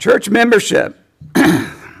Church membership.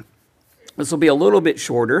 This will be a little bit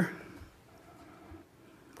shorter,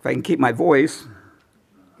 if I can keep my voice.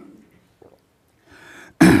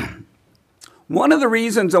 One of the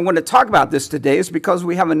reasons I want to talk about this today is because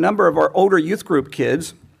we have a number of our older youth group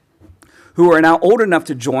kids who are now old enough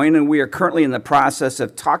to join, and we are currently in the process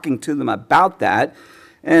of talking to them about that.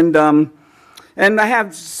 And I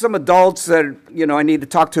have some adults that, I need to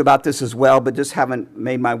talk to about this as well, but just haven't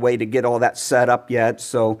made my way to get all that set up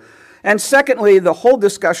yet. And secondly, the whole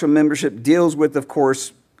discussion of membership deals with, of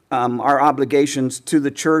course, our obligations to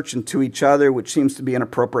the church and to each other, which seems to be an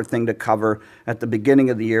appropriate thing to cover at the beginning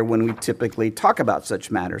of the year when we typically talk about such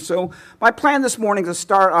matters. So my plan this morning is to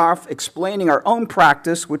start off explaining our own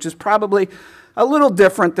practice, which is probably a little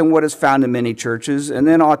different than what is found in many churches, and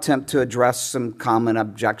then I'll attempt to address some common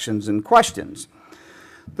objections and questions.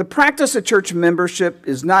 The practice of church membership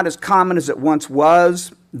is not as common as it once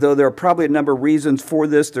was, though there are probably a number of reasons for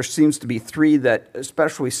this. There seems to be three that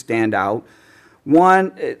especially stand out.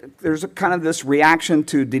 One, there's kind of this reaction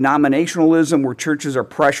to denominationalism where churches are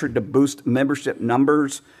pressured to boost membership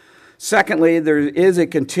numbers. Secondly, there is a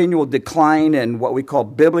continual decline in what we call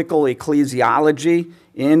biblical ecclesiology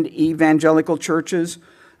in evangelical churches,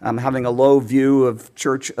 having a low view of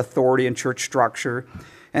church authority and church structure.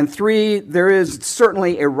 And three, there is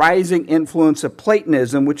certainly a rising influence of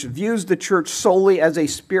Platonism, which views the church solely as a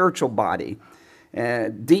spiritual body,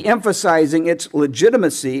 de-emphasizing its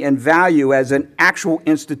legitimacy and value as an actual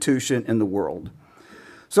institution in the world.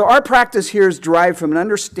 So our practice here is derived from an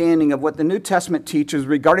understanding of what the New Testament teaches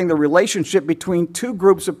regarding the relationship between two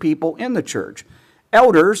groups of people in the church: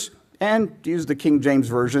 elders and, to use the King James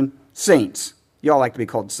Version, saints. You all like to be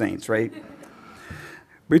called saints, right?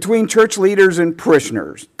 Between church leaders and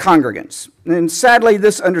parishioners, congregants. And sadly,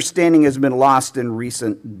 this understanding has been lost in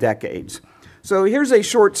recent decades. So here's a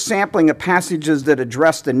short sampling of passages that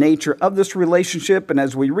address the nature of this relationship, and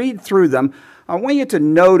as we read through them, I want you to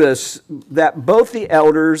notice that both the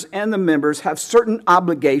elders and the members have certain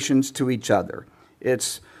obligations to each other.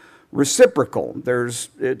 It's reciprocal.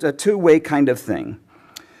 It's a two-way kind of thing.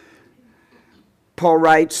 Paul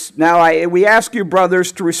writes, "Now we ask you,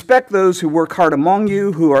 brothers, to respect those who work hard among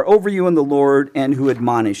you, who are over you in the Lord, and who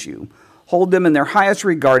admonish you. Hold them in their highest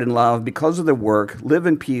regard and love because of their work. Live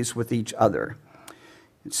in peace with each other."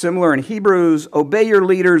 It's similar in Hebrews, "Obey your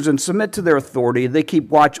leaders and submit to their authority. They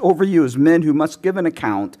keep watch over you as men who must give an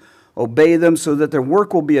account. Obey them so that their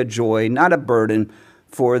work will be a joy, not a burden,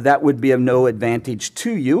 for that would be of no advantage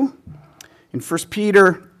to you." In 1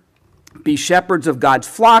 Peter, "Be shepherds of God's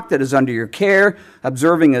flock that is under your care,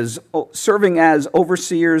 serving as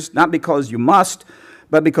overseers, not because you must,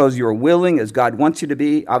 but because you are willing, as God wants you to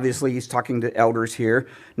be." Obviously, he's talking to elders here.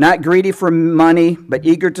 "Not greedy for money, but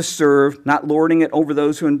eager to serve, not lording it over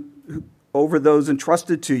those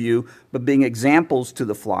entrusted to you, but being examples to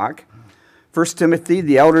the flock." 1 Timothy,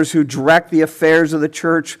 "The elders who direct the affairs of the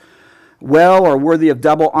church well are worthy of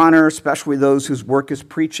double honor, especially those whose work is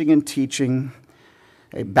preaching and teaching."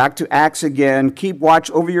 Back to Acts again. "Keep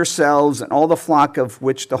watch over yourselves and all the flock of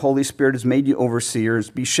which the Holy Spirit has made you overseers.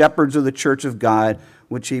 Be shepherds of the church of God,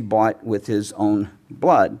 which he bought with his own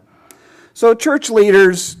blood." So church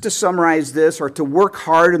leaders, to summarize this, are to work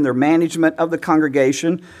hard in their management of the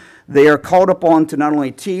congregation. They are called upon to not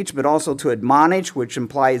only teach, but also to admonish, which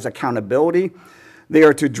implies accountability. They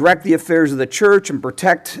are to direct the affairs of the church and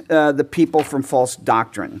protect the people from false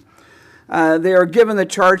doctrine. They are given the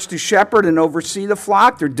charge to shepherd and oversee the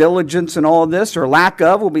flock. Their diligence in all of this, or lack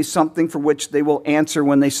of, will be something for which they will answer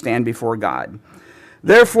when they stand before God.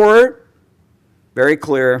 Therefore, very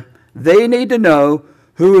clear, they need to know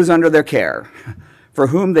who is under their care, for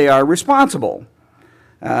whom they are responsible.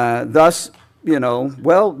 Thus,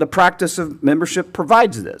 the practice of membership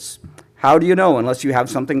provides this. How do you know unless you have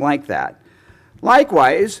something like that?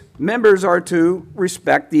 Likewise, members are to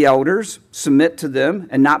respect the elders, submit to them,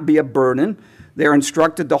 and not be a burden. They are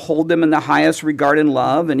instructed to hold them in the highest regard and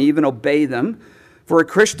love, and even obey them. For a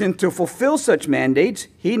Christian to fulfill such mandates,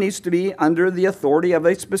 he needs to be under the authority of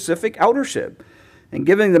a specific eldership. And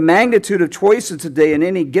given the magnitude of choices today in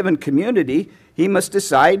any given community, he must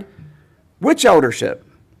decide which eldership.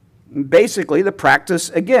 Basically, the practice,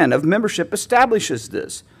 again, of membership establishes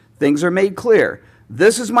this. Things are made clear.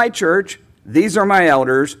 This is my church. These are my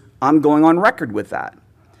elders. I'm going on record with that.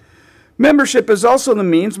 Membership is also the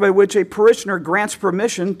means by which a parishioner grants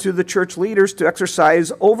permission to the church leaders to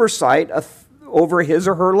exercise oversight over his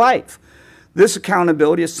or her life. This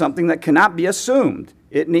accountability is something that cannot be assumed.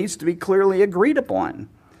 It needs to be clearly agreed upon.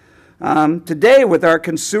 Today, with our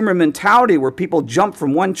consumer mentality where people jump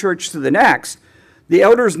from one church to the next, the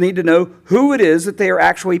elders need to know who it is that they are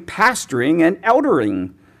actually pastoring and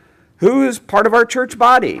eldering. Who is part of our church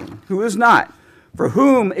body? Who is not? For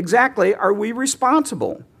whom exactly are we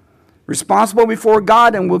responsible? Responsible before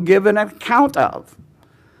God and will give an account of.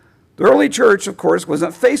 The early church, of course,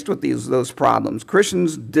 wasn't faced with those problems.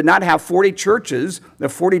 Christians did not have 40 churches, the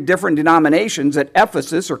 40 different denominations at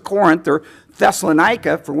Ephesus or Corinth or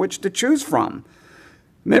Thessalonica for which to choose from.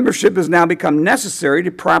 Membership has now become necessary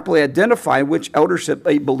to properly identify which eldership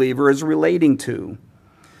a believer is relating to.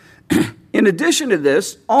 In addition to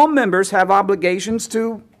this, all members have obligations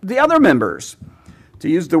to the other members. To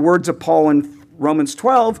use the words of Paul in Romans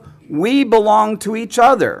 12, we belong to each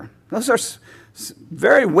other. Those are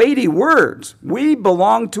very weighty words. We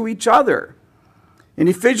belong to each other. In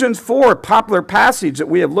Ephesians 4, a popular passage that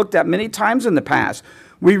we have looked at many times in the past,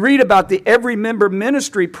 we read about the every member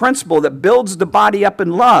ministry principle that builds the body up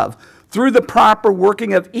in love through the proper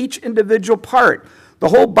working of each individual part. The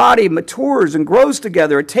whole body matures and grows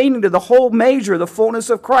together, attaining to the whole measure of the fullness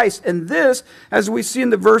of Christ. And this, as we see in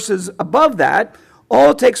the verses above that,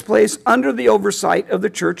 all takes place under the oversight of the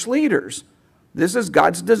church leaders. This is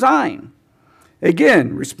God's design.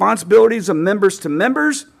 Again, responsibilities of members to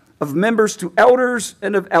elders,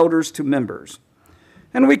 and of elders to members.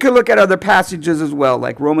 And we could look at other passages as well,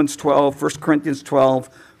 like Romans 12, 1 Corinthians 12,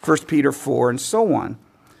 1 Peter 4, and so on.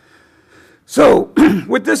 So,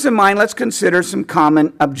 with this in mind, let's consider some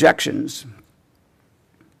common objections.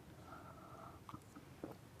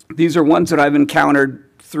 These are ones that I've encountered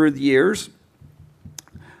through the years.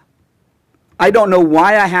 I don't know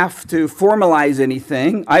why I have to formalize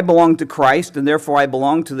anything. I belong to Christ, and therefore I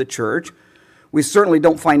belong to the church. We certainly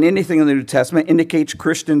don't find anything in the New Testament indicates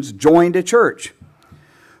Christians joined a church.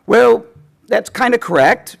 Well, that's kind of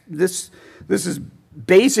correct. This is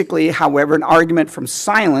basically, however, an argument from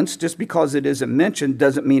silence. Just because it isn't mentioned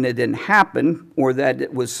doesn't mean it didn't happen or that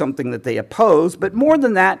it was something that they opposed. But more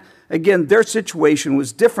than that, again, their situation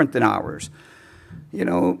was different than ours. You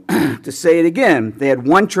know, to say it again, they had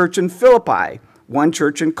one church in Philippi, one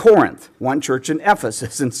church in Corinth, one church in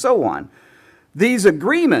Ephesus, and so on. These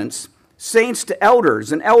agreements, saints to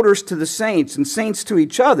elders and elders to the saints and saints to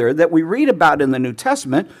each other that we read about in the New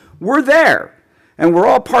Testament were there. And we're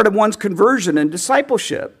all part of one's conversion and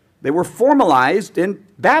discipleship. They were formalized in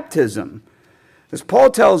baptism. As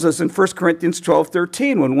Paul tells us in 1 Corinthians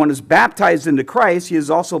 12:13, when one is baptized into Christ, he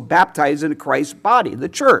is also baptized into Christ's body, the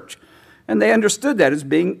church. And they understood that as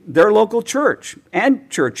being their local church and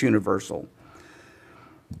Church Universal.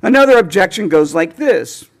 Another objection goes like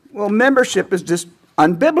this. Well, membership is just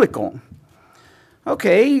unbiblical.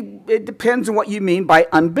 Okay, it depends on what you mean by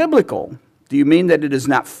unbiblical. Do you mean that it is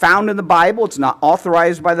not found in the Bible, it's not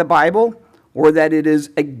authorized by the Bible, or that it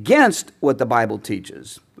is against what the Bible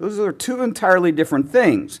teaches? Those are two entirely different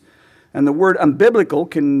things. And the word unbiblical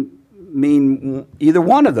can mean either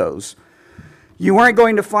one of those. You aren't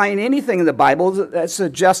going to find anything in the Bible that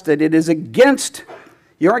suggests that it is against,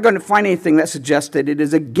 you aren't going to find anything that suggests that it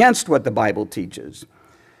is against what the Bible teaches.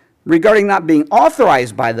 Regarding not being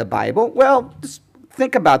authorized by the Bible, well, just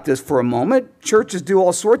think about this for a moment. Churches do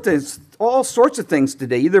all sorts of things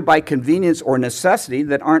today, either by convenience or necessity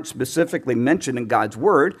that aren't specifically mentioned in God's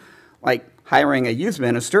Word, like hiring a youth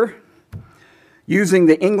minister, using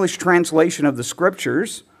the English translation of the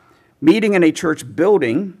Scriptures, meeting in a church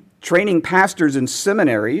building, training pastors in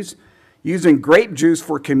seminaries, using grape juice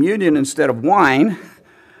for communion instead of wine,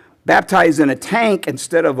 baptize in a tank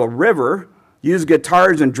instead of a river, use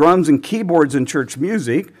guitars and drums and keyboards in church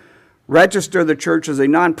music, register the church as a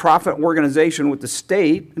nonprofit organization with the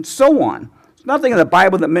state, and so on. There's nothing in the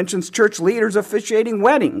Bible that mentions church leaders officiating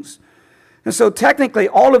weddings. And so technically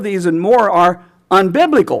all of these and more are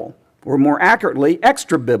unbiblical, or more accurately,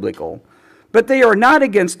 extra-biblical. But they are not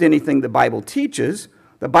against anything the Bible teaches.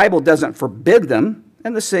 The Bible doesn't forbid them,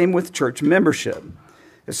 and the same with church membership.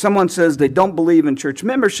 If someone says they don't believe in church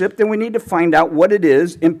membership, then we need to find out what it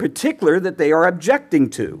is in particular that they are objecting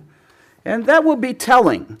to. And that will be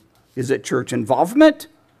telling. Is it church involvement?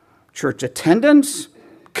 Church attendance?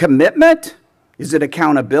 Commitment? Is it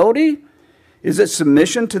accountability? Is it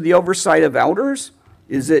submission to the oversight of elders?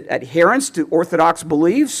 Is it adherence to orthodox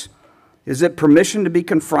beliefs? Is it permission to be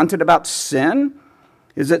confronted about sin?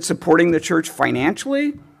 Is it supporting the church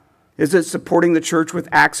financially? Is it supporting the church with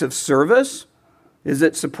acts of service? Is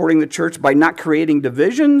it supporting the church by not creating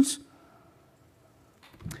divisions?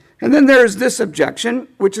 And then there's this objection,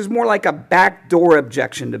 which is more like a backdoor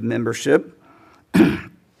objection to membership.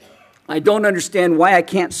 I don't understand why I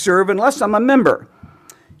can't serve unless I'm a member.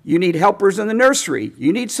 You need helpers in the nursery.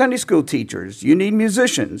 You need Sunday school teachers. You need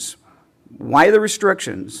musicians. Why the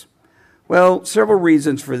restrictions? Well, several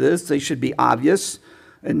reasons for this. They should be obvious.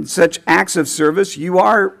 In such acts of service, you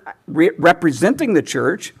are representing the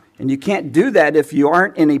church, And you can't do that if you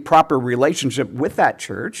aren't in a proper relationship with that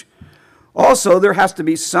church. Also, there has to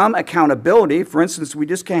be some accountability. For instance, we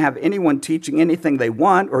just can't have anyone teaching anything they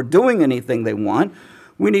want or doing anything they want.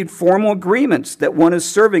 We need formal agreements that one is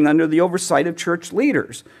serving under the oversight of church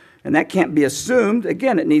leaders. And that can't be assumed.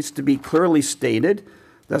 Again, it needs to be clearly stated.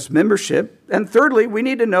 That's membership. And thirdly, we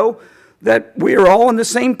need to know that we are all on the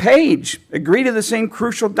same page, agree to the same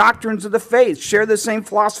crucial doctrines of the faith, share the same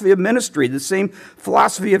philosophy of ministry, the same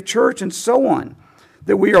philosophy of church, and so on.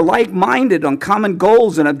 That we are like-minded on common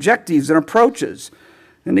goals and objectives and approaches.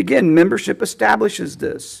 And again, membership establishes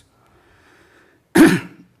this.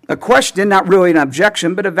 A question, not really an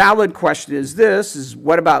objection, but a valid question is this, is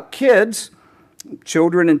what about kids,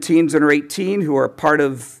 children and teens under 18 who are part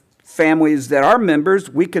of families that are members?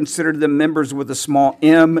 We consider them members with a small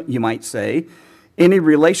m, you might say. Any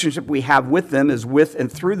relationship we have with them is with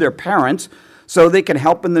and through their parents, so they can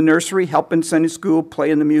help in the nursery, help in Sunday school, play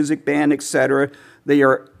in the music band, etc. They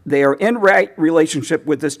are in right relationship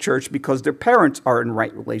with this church because their parents are in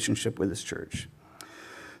right relationship with this church.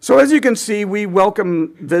 So as you can see, we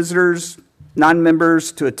welcome visitors,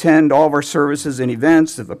 non-members to attend all of our services and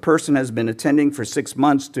events. If a person has been attending for 6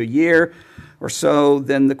 months to a year or so,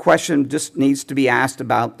 then the question just needs to be asked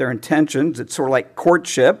about their intentions. It's sort of like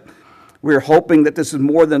courtship. We're hoping that this is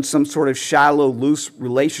more than some sort of shallow, loose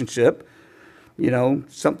relationship,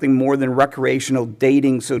 something more than recreational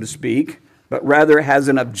dating, so to speak, but rather it has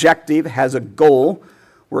an objective, has a goal.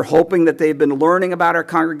 We're hoping that they've been learning about our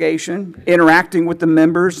congregation, interacting with the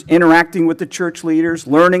members, interacting with the church leaders,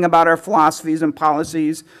 learning about our philosophies and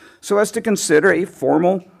policies, so as to consider a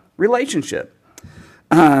formal relationship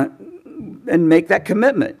and make that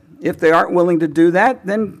commitment. If they aren't willing to do that,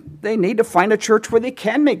 then they need to find a church where they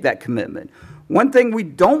can make that commitment. One thing we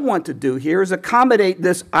don't want to do here is accommodate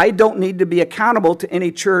this I don't need to be accountable to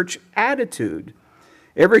any church attitude.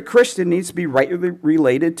 Every Christian needs to be rightly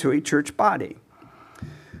related to a church body.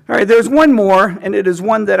 All right, there's one more, and it is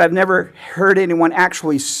one that I've never heard anyone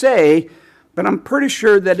actually say, but I'm pretty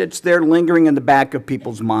sure that it's there lingering in the back of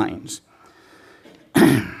people's minds.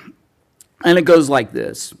 And it goes like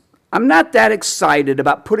this. I'm not that excited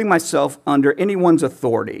about putting myself under anyone's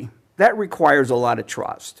authority. That requires a lot of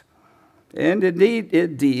trust. And indeed,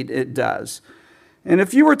 it does. And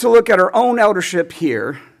if you were to look at our own eldership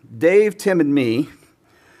here, Dave, Tim, and me,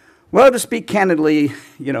 well, to speak candidly,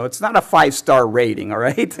 it's not a 5-star rating, all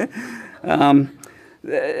right?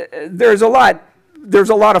 There's a lot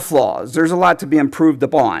of flaws. There's a lot to be improved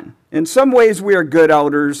upon. In some ways, we are good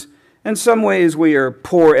elders. In some ways, we are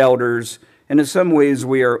poor elders. And in some ways,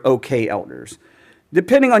 we are okay elders.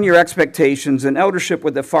 Depending on your expectations, an eldership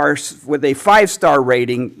with a 5-star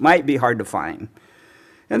rating might be hard to find.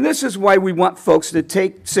 And this is why we want folks to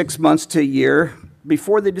take 6 months to a year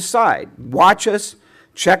before they decide. Watch us,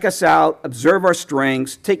 check us out, observe our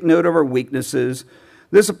strengths, take note of our weaknesses.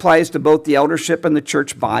 This applies to both the eldership and the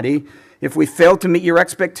church body. If we fail to meet your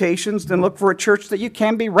expectations, then look for a church that you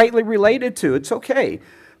can be rightly related to. It's okay.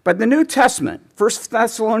 But the New Testament, 1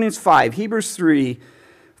 Thessalonians 5, Hebrews 3,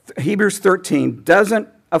 Hebrews 13, doesn't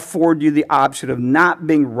afford you the option of not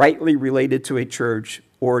being rightly related to a church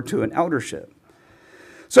or to an eldership.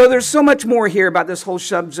 So there's so much more here about this whole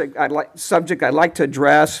subject I'd like to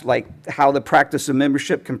address, like how the practice of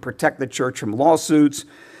membership can protect the church from lawsuits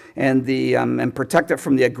and protect it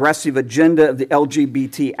from the aggressive agenda of the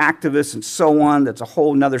LGBT activists and so on. That's a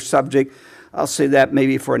whole nother subject. I'll say that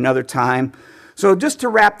maybe for another time. So just to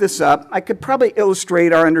wrap this up, I could probably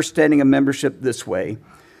illustrate our understanding of membership this way.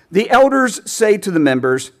 The elders say to the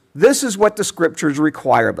members, this is what the scriptures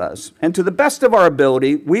require of us, and to the best of our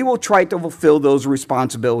ability, we will try to fulfill those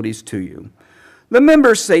responsibilities to you. The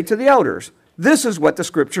members say to the elders, this is what the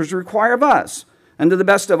scriptures require of us, and to the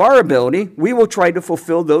best of our ability, we will try to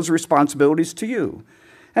fulfill those responsibilities to you.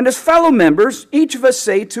 And as fellow members, each of us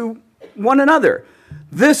say to one another,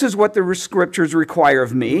 this is what the scriptures require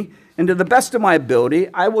of me, and to the best of my ability,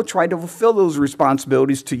 I will try to fulfill those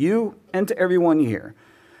responsibilities to you and to everyone here.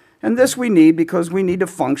 And this we need because we need to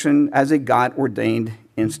function as a God-ordained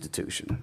institution.